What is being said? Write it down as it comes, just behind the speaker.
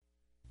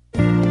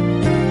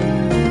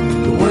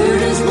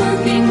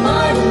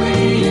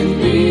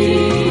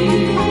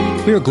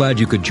We are glad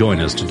you could join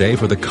us today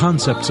for the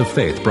Concepts of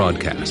Faith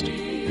broadcast.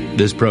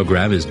 This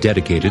program is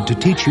dedicated to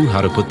teach you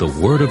how to put the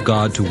Word of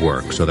God to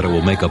work so that it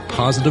will make a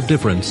positive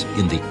difference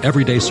in the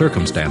everyday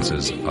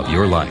circumstances of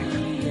your life.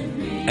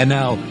 And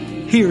now,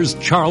 here's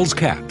Charles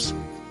Capps.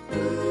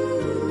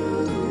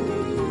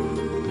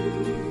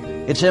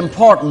 It's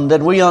important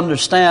that we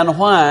understand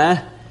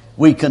why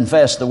we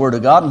confess the Word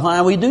of God and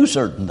why we do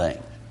certain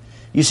things.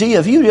 You see,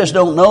 if you just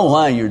don't know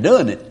why you're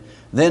doing it,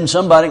 then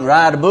somebody can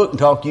write a book and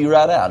talk you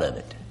right out of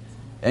it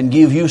and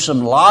give you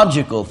some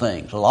logical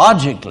things.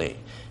 Logically,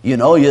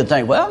 you'd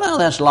think, well, now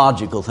that's a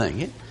logical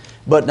thing.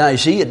 But now, you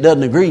see, it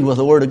doesn't agree with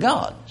the Word of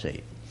God,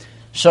 see.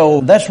 So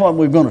that's what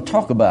we're going to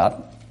talk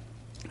about,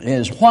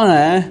 is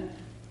why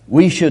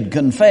we should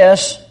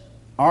confess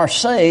or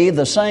say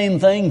the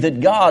same thing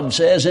that God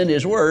says in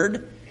His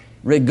Word,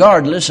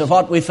 regardless of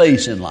what we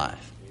face in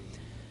life.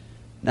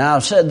 Now,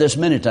 I've said this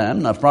many times,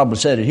 and I've probably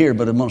said it here,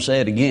 but I'm going to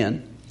say it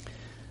again,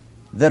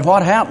 that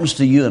what happens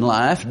to you in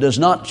life does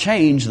not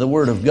change the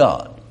Word of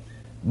God.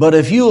 But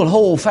if you'll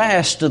hold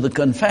fast to the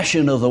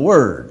confession of the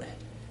Word,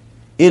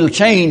 it'll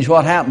change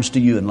what happens to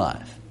you in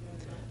life.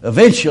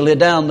 Eventually,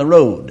 down the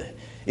road,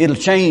 it'll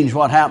change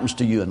what happens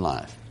to you in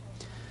life.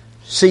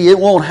 See, it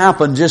won't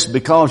happen just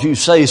because you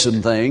say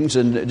some things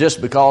and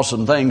just because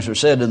some things are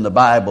said in the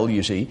Bible,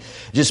 you see.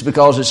 Just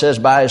because it says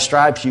by His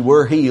stripes you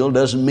were healed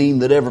doesn't mean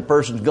that every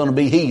person's going to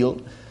be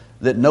healed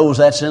that knows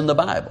that's in the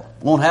Bible.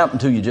 It won't happen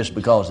to you just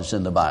because it's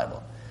in the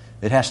Bible.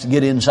 It has to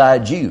get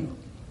inside you.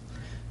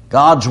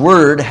 God's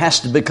Word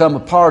has to become a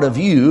part of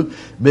you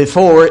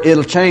before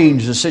it'll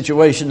change the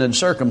situation and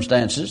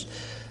circumstances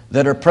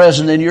that are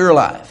present in your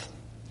life.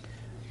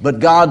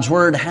 But God's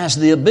Word has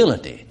the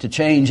ability to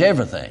change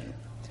everything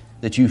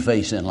that you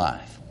face in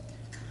life.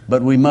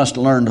 But we must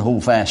learn to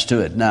hold fast to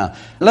it. Now,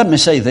 let me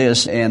say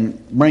this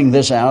and bring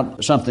this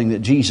out, something that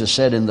Jesus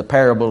said in the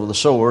parable of the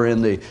sower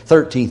in the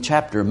 13th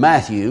chapter of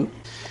Matthew,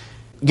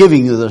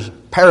 giving you the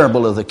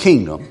parable of the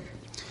kingdom.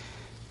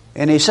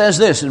 And He says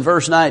this in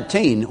verse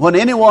 19, when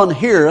anyone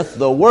heareth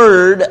the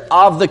word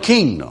of the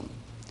kingdom.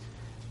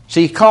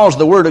 See, He calls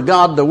the Word of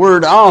God the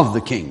word of the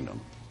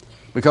kingdom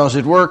because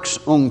it works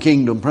on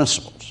kingdom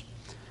principles.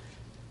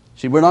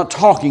 See, we're not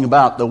talking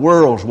about the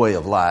world's way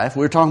of life.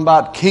 We're talking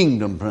about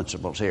kingdom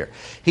principles here.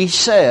 He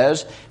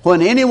says,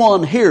 when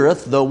anyone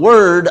heareth the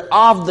word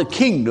of the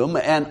kingdom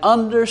and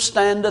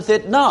understandeth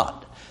it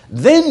not,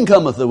 then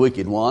cometh the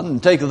wicked one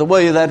and taketh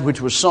away that which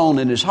was sown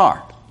in his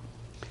heart.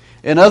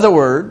 In other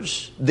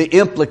words, the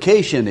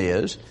implication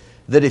is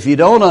that if you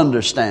don't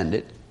understand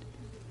it,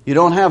 you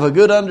don't have a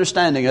good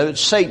understanding of it,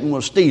 Satan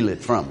will steal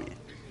it from you.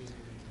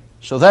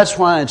 So that's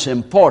why it's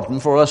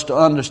important for us to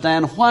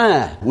understand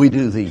why we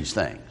do these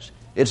things.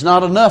 It's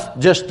not enough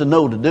just to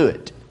know to do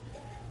it.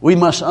 We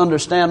must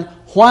understand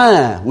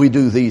why we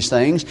do these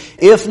things.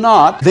 If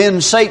not, then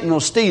Satan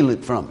will steal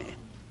it from you.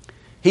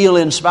 He'll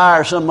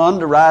inspire someone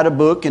to write a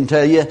book and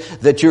tell you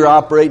that you're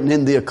operating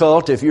in the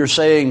occult if you're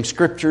saying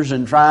scriptures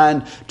and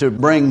trying to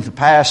bring to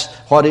pass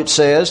what it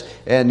says.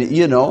 And,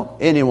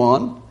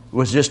 anyone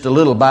with just a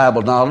little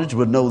Bible knowledge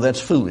would know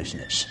that's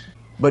foolishness.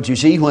 But you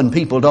see, when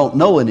people don't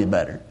know any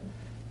better,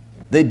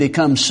 they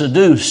become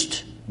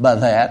seduced by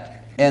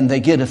that and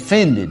they get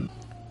offended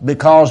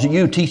because of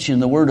you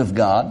teaching the Word of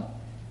God.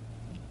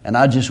 And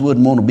I just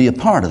wouldn't want to be a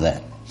part of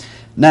that.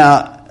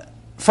 Now,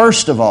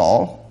 first of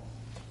all,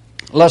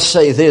 let's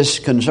say this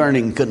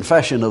concerning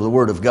confession of the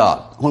Word of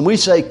God. When we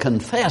say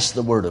confess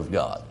the Word of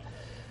God,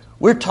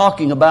 we're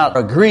talking about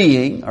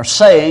agreeing or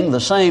saying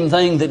the same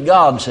thing that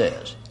God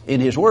says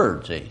in His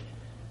Word.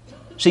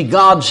 See,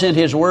 God sent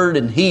His Word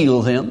and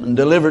healed them and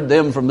delivered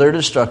them from their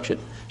destruction.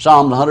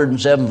 Psalm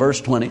 107 verse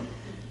 20.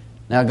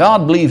 Now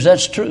God believes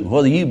that's true,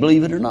 whether you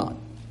believe it or not.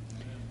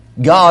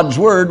 God's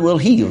Word will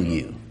heal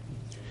you.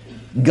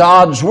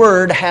 God's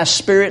Word has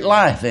spirit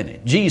life in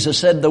it. Jesus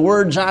said, the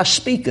words I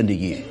speak unto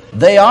you,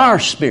 they are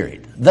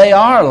spirit. They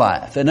are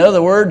life. In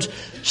other words,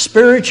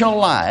 spiritual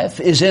life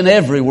is in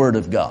every Word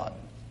of God.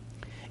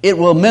 It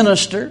will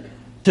minister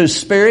to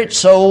spirit,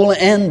 soul,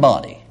 and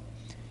body.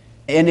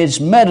 And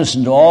it's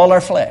medicine to all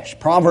our flesh.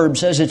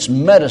 Proverbs says it's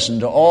medicine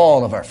to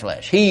all of our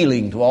flesh,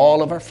 healing to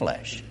all of our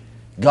flesh.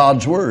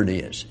 God's Word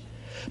is.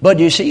 But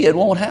you see, it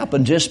won't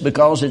happen just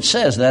because it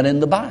says that in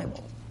the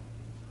Bible.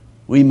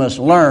 We must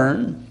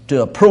learn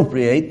to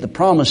appropriate the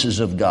promises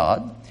of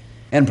God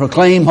and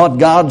proclaim what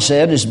God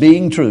said as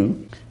being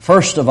true.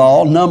 First of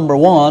all, number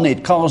one,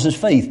 it causes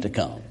faith to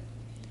come.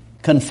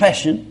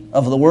 Confession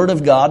of the Word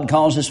of God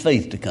causes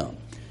faith to come.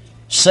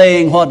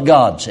 Saying what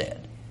God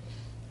said.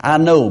 I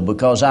know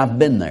because I've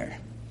been there.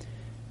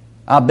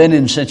 I've been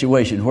in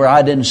situations where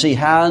I didn't see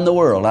how in the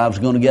world I was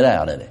going to get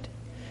out of it.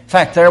 In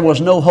fact, there was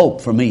no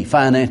hope for me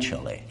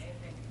financially.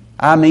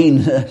 I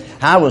mean,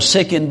 I was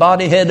sick in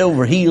body, head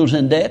over heels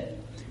in debt.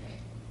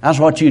 That's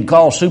what you'd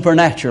call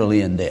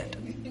supernaturally in debt.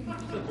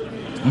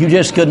 You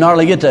just couldn't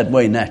hardly get that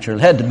way natural.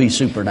 It had to be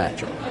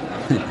supernatural.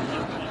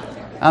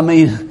 I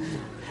mean,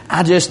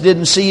 I just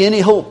didn't see any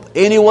hope,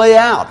 any way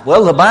out.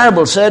 Well, the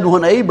Bible said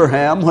when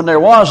there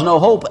was no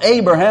hope,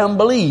 Abraham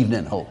believed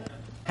in hope.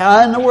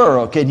 How in the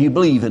world can you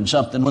believe in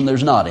something when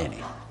there's not any?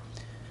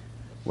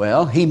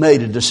 Well, he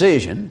made a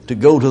decision to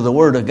go to the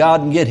Word of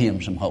God and get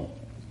him some hope.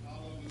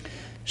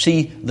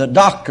 See, the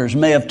doctors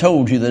may have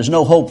told you there's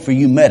no hope for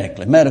you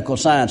medically. Medical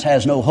science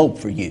has no hope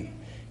for you.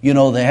 You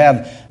know, they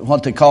have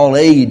what they call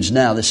AIDS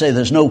now. They say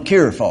there's no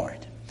cure for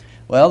it.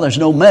 Well, there's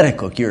no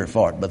medical cure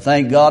for it, but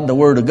thank God the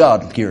Word of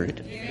God will cure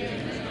it.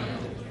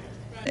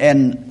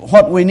 And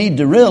what we need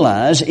to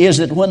realize is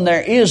that when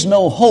there is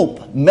no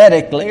hope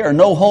medically or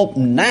no hope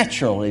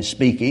naturally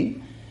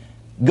speaking,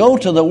 go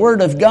to the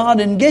Word of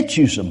God and get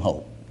you some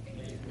hope.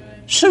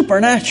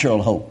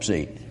 Supernatural hope,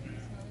 see.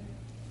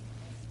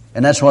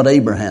 And that's what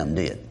Abraham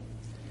did.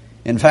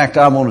 In fact,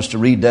 I want us to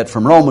read that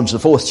from Romans, the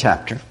 4th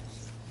chapter.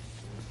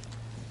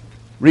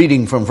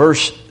 Reading from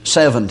verse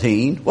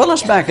 17. Well,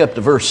 let's back up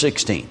to verse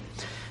 16.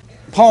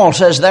 Paul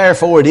says,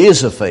 therefore it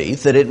is of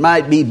faith, that it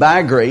might be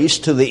by grace,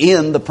 to the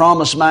end the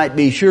promise might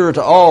be sure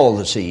to all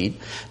the seed,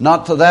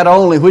 not to that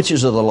only which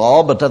is of the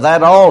law, but to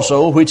that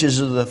also which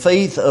is of the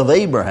faith of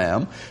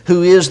Abraham,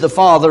 who is the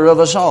father of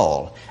us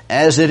all.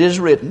 As it is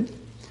written,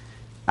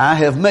 I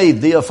have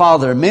made thee a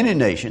father of many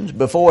nations,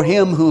 before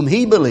him whom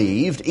he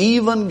believed,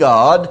 even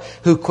God,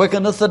 who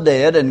quickeneth the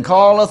dead, and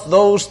calleth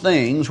those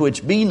things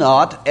which be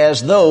not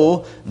as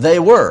though they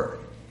were.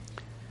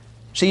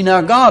 See,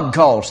 now God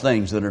calls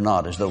things that are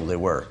not as though they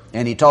were.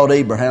 And he taught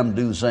Abraham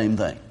to do the same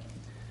thing.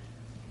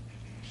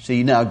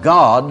 See, now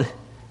God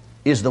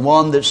is the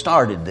one that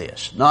started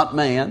this, not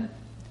man.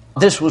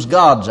 This was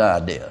God's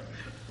idea.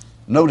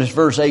 Notice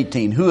verse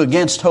 18, who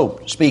against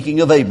hope, speaking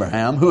of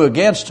Abraham, who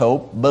against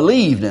hope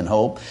believed in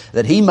hope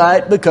that he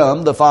might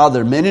become the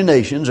father of many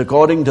nations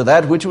according to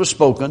that which was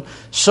spoken,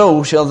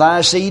 so shall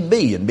thy seed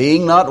be. And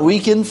being not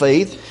weak in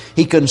faith,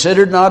 he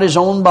considered not his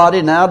own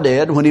body now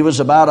dead when he was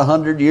about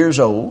 100 years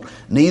old,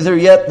 neither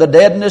yet the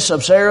deadness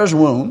of Sarah's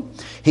womb.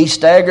 He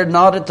staggered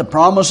not at the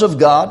promise of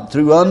God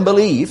through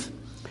unbelief,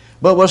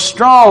 but was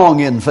strong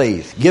in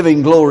faith,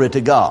 giving glory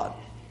to God.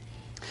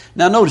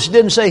 Now notice, it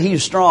didn't say he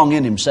was strong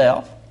in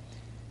himself.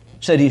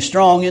 Said he's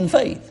strong in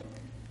faith.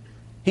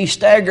 He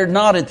staggered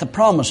not at the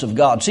promise of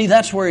God. See,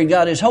 that's where he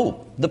got his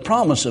hope, the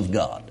promise of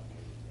God.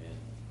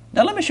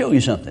 Now let me show you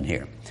something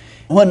here.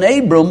 When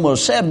Abram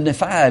was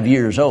 75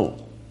 years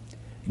old,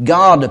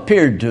 God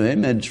appeared to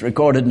him, it's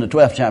recorded in the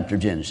 12th chapter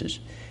of Genesis,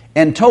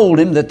 and told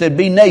him that there'd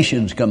be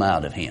nations come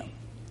out of him.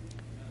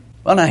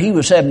 Well, now he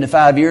was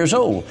 75 years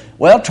old.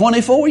 Well,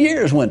 24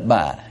 years went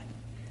by.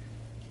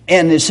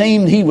 And it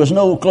seemed he was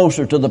no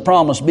closer to the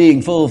promise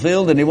being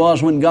fulfilled than he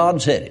was when God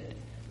said it.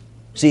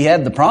 See, he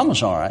had the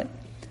promise, all right,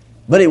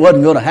 but it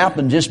wasn't going to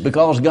happen just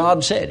because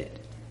God said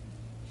it.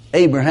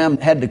 Abraham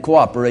had to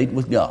cooperate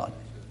with God.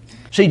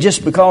 See,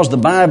 just because the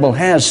Bible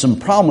has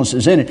some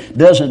promises in it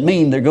doesn't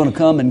mean they're going to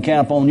come and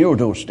camp on your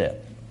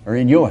doorstep or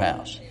in your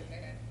house.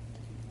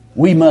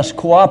 We must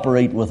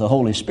cooperate with the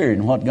Holy Spirit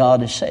in what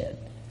God has said.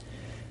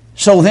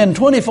 So then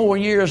 24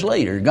 years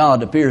later,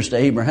 God appears to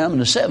Abraham in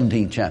the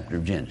 17th chapter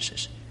of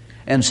Genesis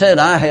and said,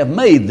 I have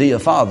made thee a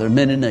father of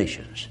many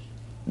nations.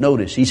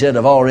 Notice, he said,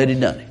 I've already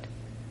done it.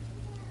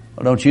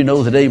 Well, don't you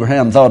know that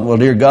Abraham thought, well,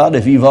 dear God,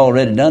 if you've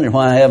already done it,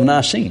 why haven't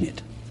I seen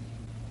it?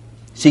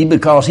 See,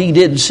 because he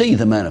didn't see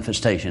the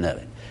manifestation of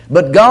it.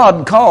 But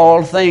God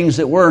called things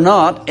that were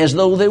not as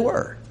though they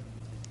were,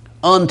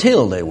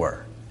 until they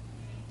were.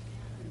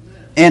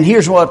 And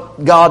here's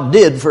what God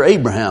did for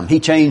Abraham. He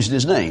changed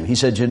his name. He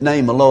said, your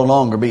name will no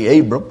longer be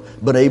Abram,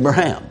 but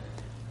Abraham.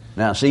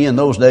 Now, see, in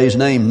those days,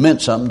 name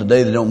meant something.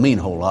 Today, they don't mean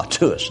a whole lot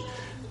to us.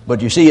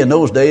 But you see, in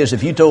those days,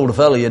 if you told a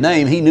fellow your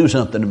name, he knew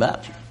something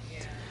about you.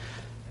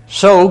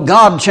 So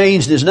God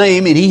changed his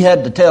name, and he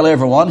had to tell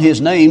everyone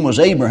his name was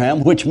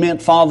Abraham, which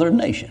meant father of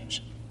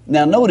nations.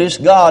 Now notice,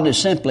 God is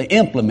simply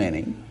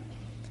implementing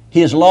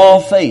his law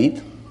of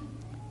faith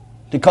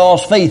to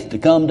cause faith to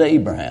come to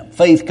Abraham.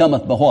 Faith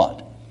cometh by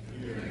what?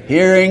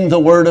 Hearing the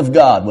word of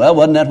God. Well,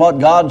 wasn't that what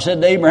God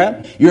said to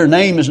Abraham? Your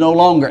name is no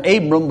longer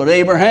Abram, but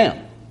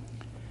Abraham.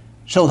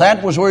 So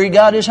that was where he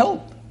got his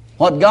hope.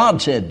 What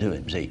God said to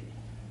him, see.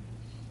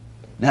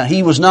 Now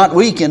he was not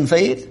weak in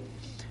faith.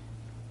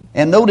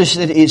 And notice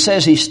that it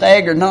says he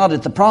staggered not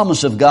at the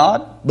promise of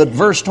God, but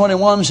verse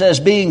 21 says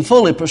being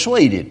fully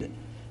persuaded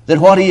that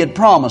what he had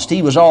promised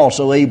he was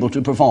also able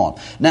to perform.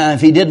 Now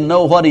if he didn't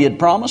know what he had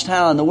promised,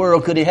 how in the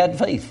world could he have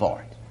faith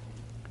for it?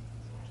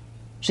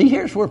 See,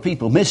 here's where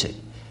people miss it.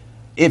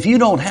 If you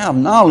don't have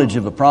knowledge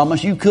of a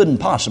promise, you couldn't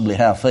possibly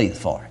have faith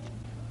for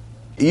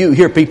it. You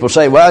hear people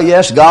say, well,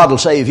 yes, God will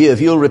save you.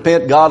 If you'll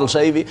repent, God will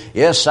save you.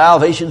 Yes,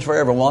 salvation's for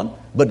everyone,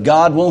 but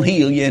God won't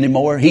heal you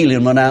anymore.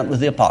 Healing went out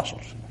with the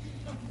apostles.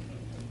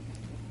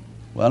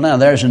 Well, now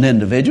there's an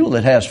individual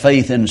that has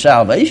faith in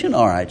salvation,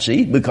 all right,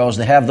 see, because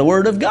they have the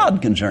Word of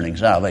God concerning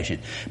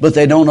salvation. But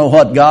they don't know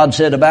what God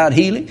said about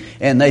healing,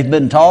 and they've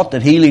been taught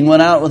that healing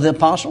went out with the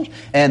apostles,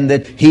 and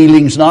that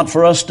healing's not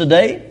for us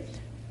today.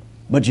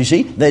 But you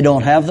see, they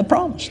don't have the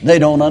promise. They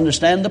don't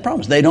understand the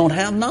promise. They don't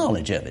have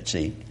knowledge of it,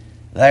 see.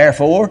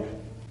 Therefore,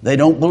 they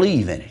don't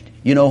believe in it.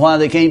 You know why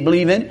they can't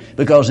believe in it?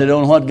 Because they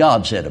don't know what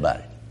God said about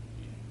it.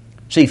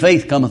 See,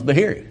 faith cometh by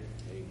hearing.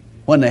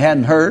 When they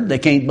hadn't heard, they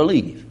can't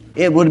believe.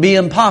 It would be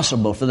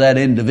impossible for that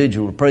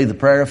individual to pray the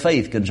prayer of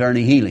faith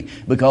concerning healing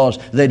because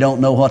they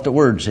don't know what the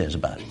Word says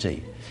about it.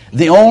 See,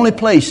 the only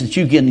place that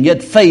you can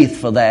get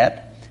faith for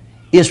that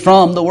is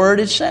from the Word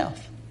itself.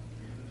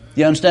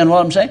 You understand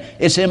what I'm saying?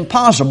 It's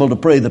impossible to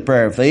pray the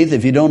prayer of faith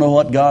if you don't know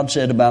what God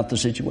said about the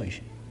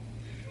situation.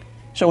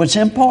 So it's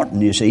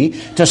important, you see,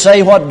 to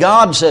say what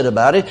God said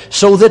about it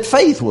so that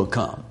faith will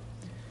come.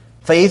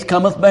 Faith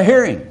cometh by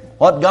hearing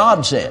what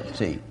God said,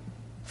 see.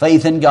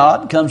 Faith in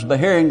God comes by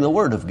hearing the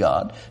Word of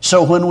God.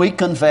 So when we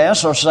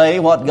confess or say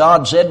what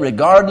God said,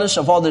 regardless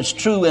of whether it's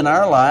true in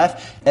our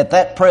life at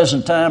that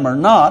present time or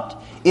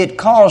not, it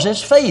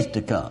causes faith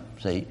to come,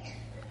 see.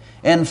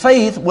 And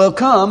faith will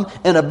come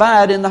and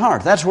abide in the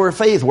heart. That's where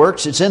faith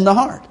works. It's in the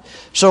heart.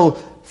 So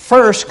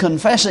first,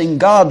 confessing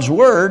God's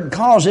Word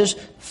causes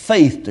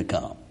faith to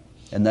come.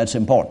 And that's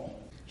important.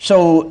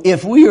 So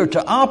if we are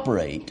to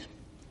operate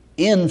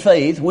in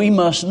faith, we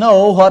must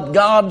know what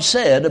God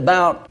said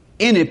about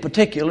any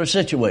particular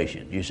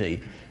situation, you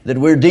see, that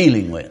we're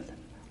dealing with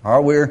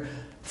or we're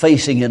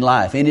facing in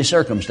life, any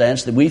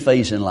circumstance that we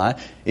face in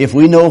life. If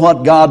we know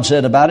what God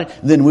said about it,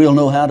 then we'll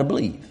know how to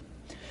believe.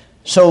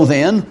 So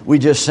then, we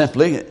just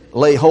simply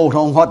lay hold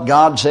on what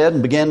God said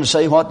and begin to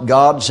say what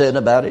God said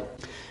about it.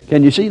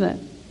 Can you see that?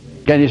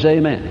 Can you say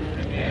amen?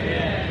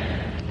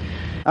 Amen.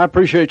 I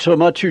appreciate so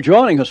much you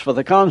joining us for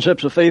the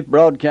Concepts of Faith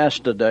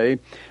broadcast today.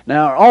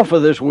 Now, our offer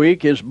this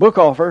week is book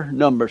offer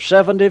number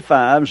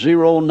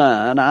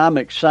 7509. I'm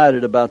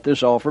excited about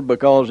this offer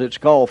because it's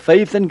called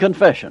Faith and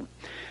Confession.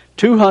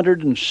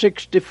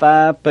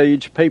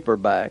 265-page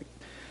paperback.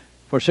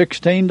 For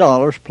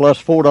 $16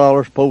 plus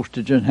 $4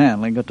 postage and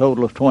handling, a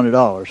total of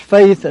 $20.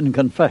 Faith and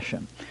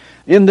Confession.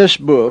 In this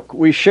book,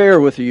 we share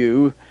with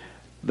you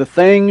the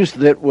things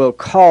that will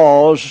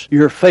cause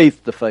your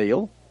faith to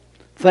fail,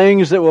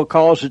 things that will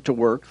cause it to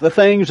work, the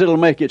things that will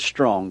make it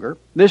stronger.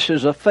 This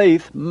is a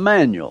faith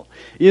manual.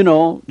 You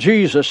know,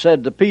 Jesus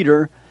said to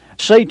Peter,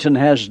 Satan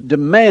has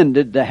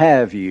demanded to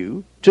have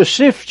you, to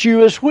sift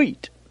you as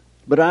wheat.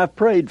 But I've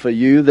prayed for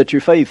you that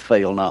your faith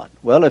fail not.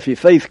 Well, if your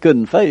faith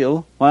couldn't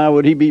fail, why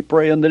would he be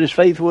praying that his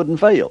faith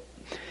wouldn't fail?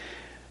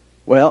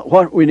 Well,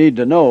 what we need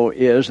to know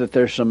is that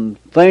there's some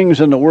things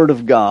in the Word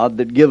of God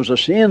that gives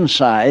us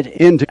insight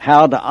into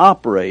how to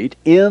operate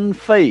in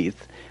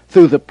faith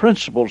through the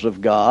principles of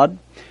God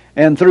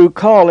and through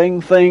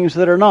calling things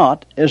that are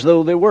not as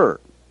though they were.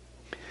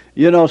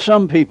 You know,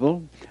 some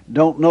people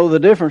don't know the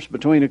difference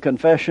between a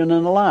confession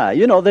and a lie.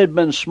 You know, there'd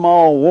been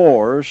small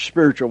wars,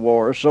 spiritual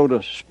wars, so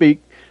to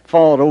speak,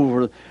 fought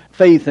over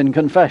faith and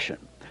confession.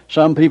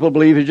 Some people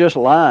believe you're just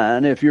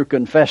lying if you're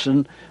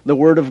confessing the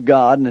Word of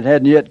God and it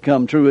hadn't yet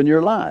come true in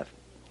your life.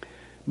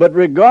 But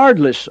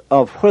regardless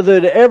of whether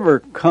it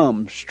ever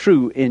comes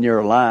true in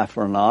your life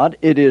or not,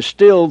 it is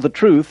still the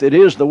truth. It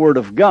is the Word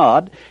of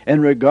God.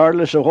 And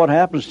regardless of what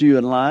happens to you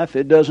in life,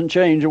 it doesn't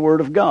change the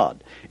Word of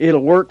God.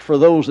 It'll work for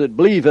those that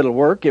believe it'll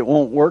work. It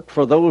won't work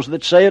for those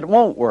that say it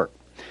won't work.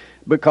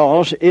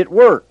 Because it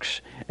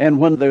works. And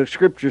when the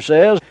Scripture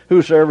says,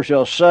 whosoever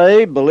shall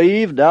say,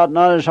 believe, doubt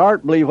not in his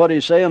heart, believe what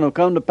he's saying will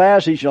come to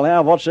pass, he shall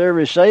have whatsoever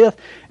he saith.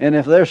 And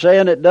if they're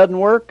saying it doesn't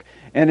work,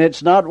 and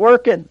it's not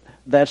working,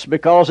 that's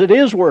because it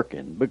is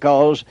working,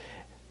 because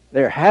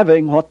they're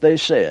having what they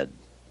said.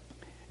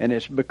 And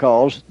it's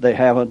because they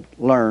haven't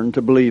learned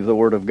to believe the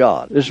Word of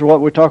God. This is what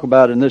we talk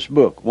about in this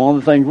book. One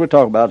of the things we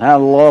talk about, how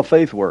the law of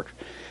faith works.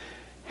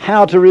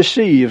 How to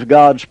receive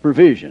God's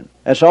provision.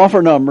 That's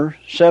offer number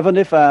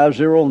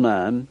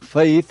 7509,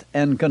 Faith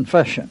and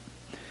Confession.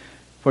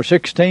 For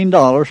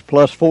 $16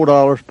 plus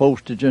 $4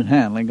 postage and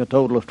handling, a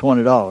total of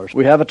 $20.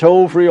 We have a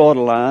toll-free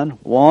order line,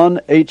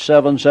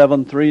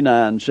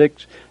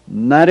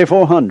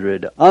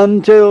 1-877-396-9400.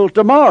 Until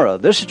tomorrow,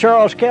 this is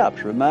Charles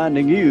Capps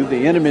reminding you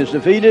the enemy is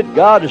defeated,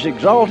 God is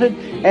exalted,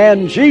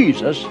 and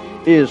Jesus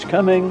is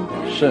coming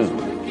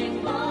soon.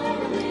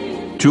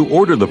 To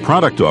order the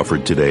product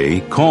offered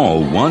today,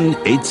 call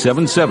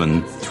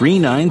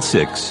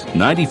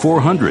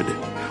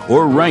 1-877-396-9400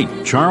 or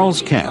write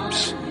Charles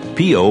Capps,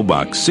 P.O.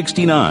 Box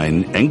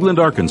 69, England,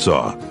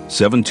 Arkansas,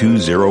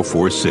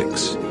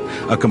 72046.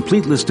 A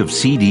complete list of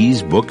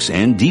CDs, books,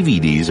 and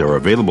DVDs are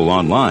available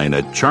online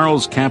at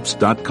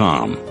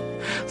charlescapps.com.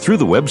 Through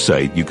the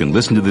website, you can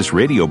listen to this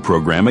radio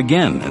program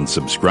again and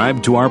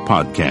subscribe to our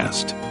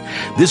podcast.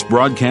 This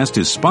broadcast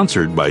is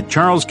sponsored by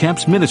Charles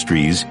Capps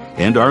Ministries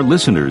and our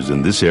listeners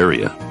in this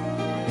area.